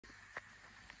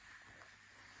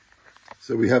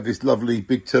So we have this lovely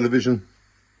big television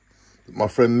that my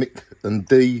friend Mick and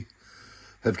Dee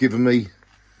have given me,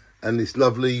 and this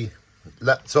lovely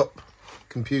laptop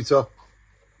computer.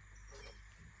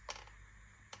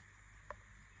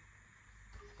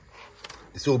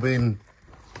 It's all been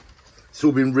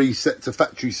reset to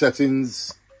factory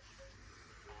settings.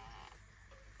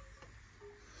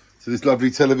 So this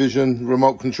lovely television,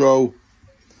 remote control,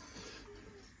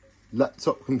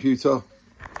 laptop computer,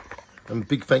 and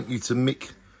big thank you to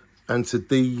Mick and to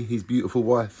Dee, his beautiful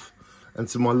wife, and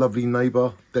to my lovely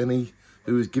neighbour Denny,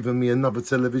 who has given me another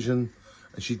television,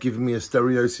 and she's given me a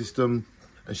stereo system,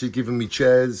 and she's given me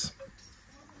chairs,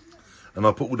 and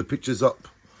I put all the pictures up.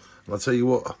 And I'll tell you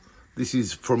what, this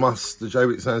is from us, the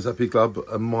Jaywick Sounds Happy Club,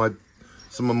 and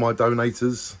some of my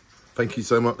donators. Thank you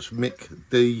so much, Mick,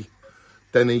 Dee,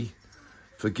 Denny,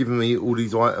 for giving me all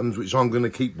these items, which I'm going to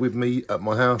keep with me at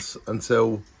my house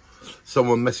until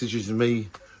someone messages me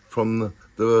from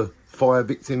the fire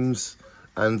victims.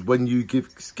 And when you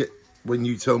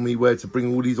tell me where to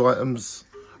bring all these items,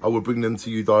 I will bring them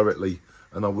to you directly,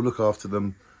 and I will look after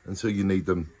them until you need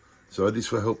them. So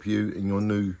this will help you in your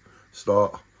new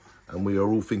start, and we are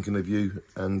all thinking of you,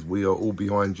 and we are all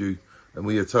behind you, and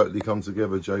we have totally come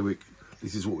together, Jaywick.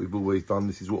 This is what we've always done.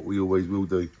 This is what we always will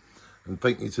do. And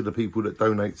thank you to the people that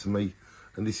donate to me.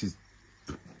 And this is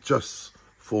just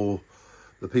for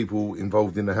the people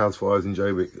involved in the house fires in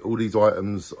Jaywick. All these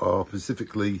items are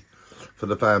specifically for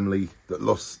the family that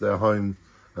lost their home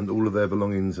and all of their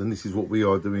belongings. And this is what we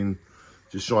are doing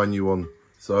to shine you on.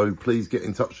 So please get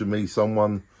in touch with me,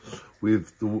 someone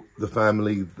with the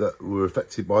family that were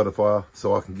affected by the fire,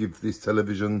 so I can give this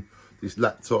television, this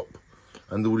laptop,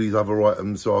 and all these other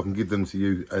items, so I can give them to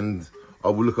you. And I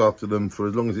will look after them for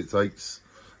as long as it takes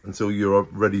until you're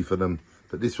ready for them.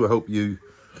 But this will help you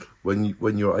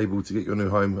when you're able to get your new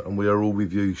home, and we are all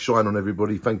with you. Shine on,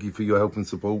 everybody. Thank you for your help and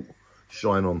support.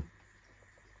 Shine on.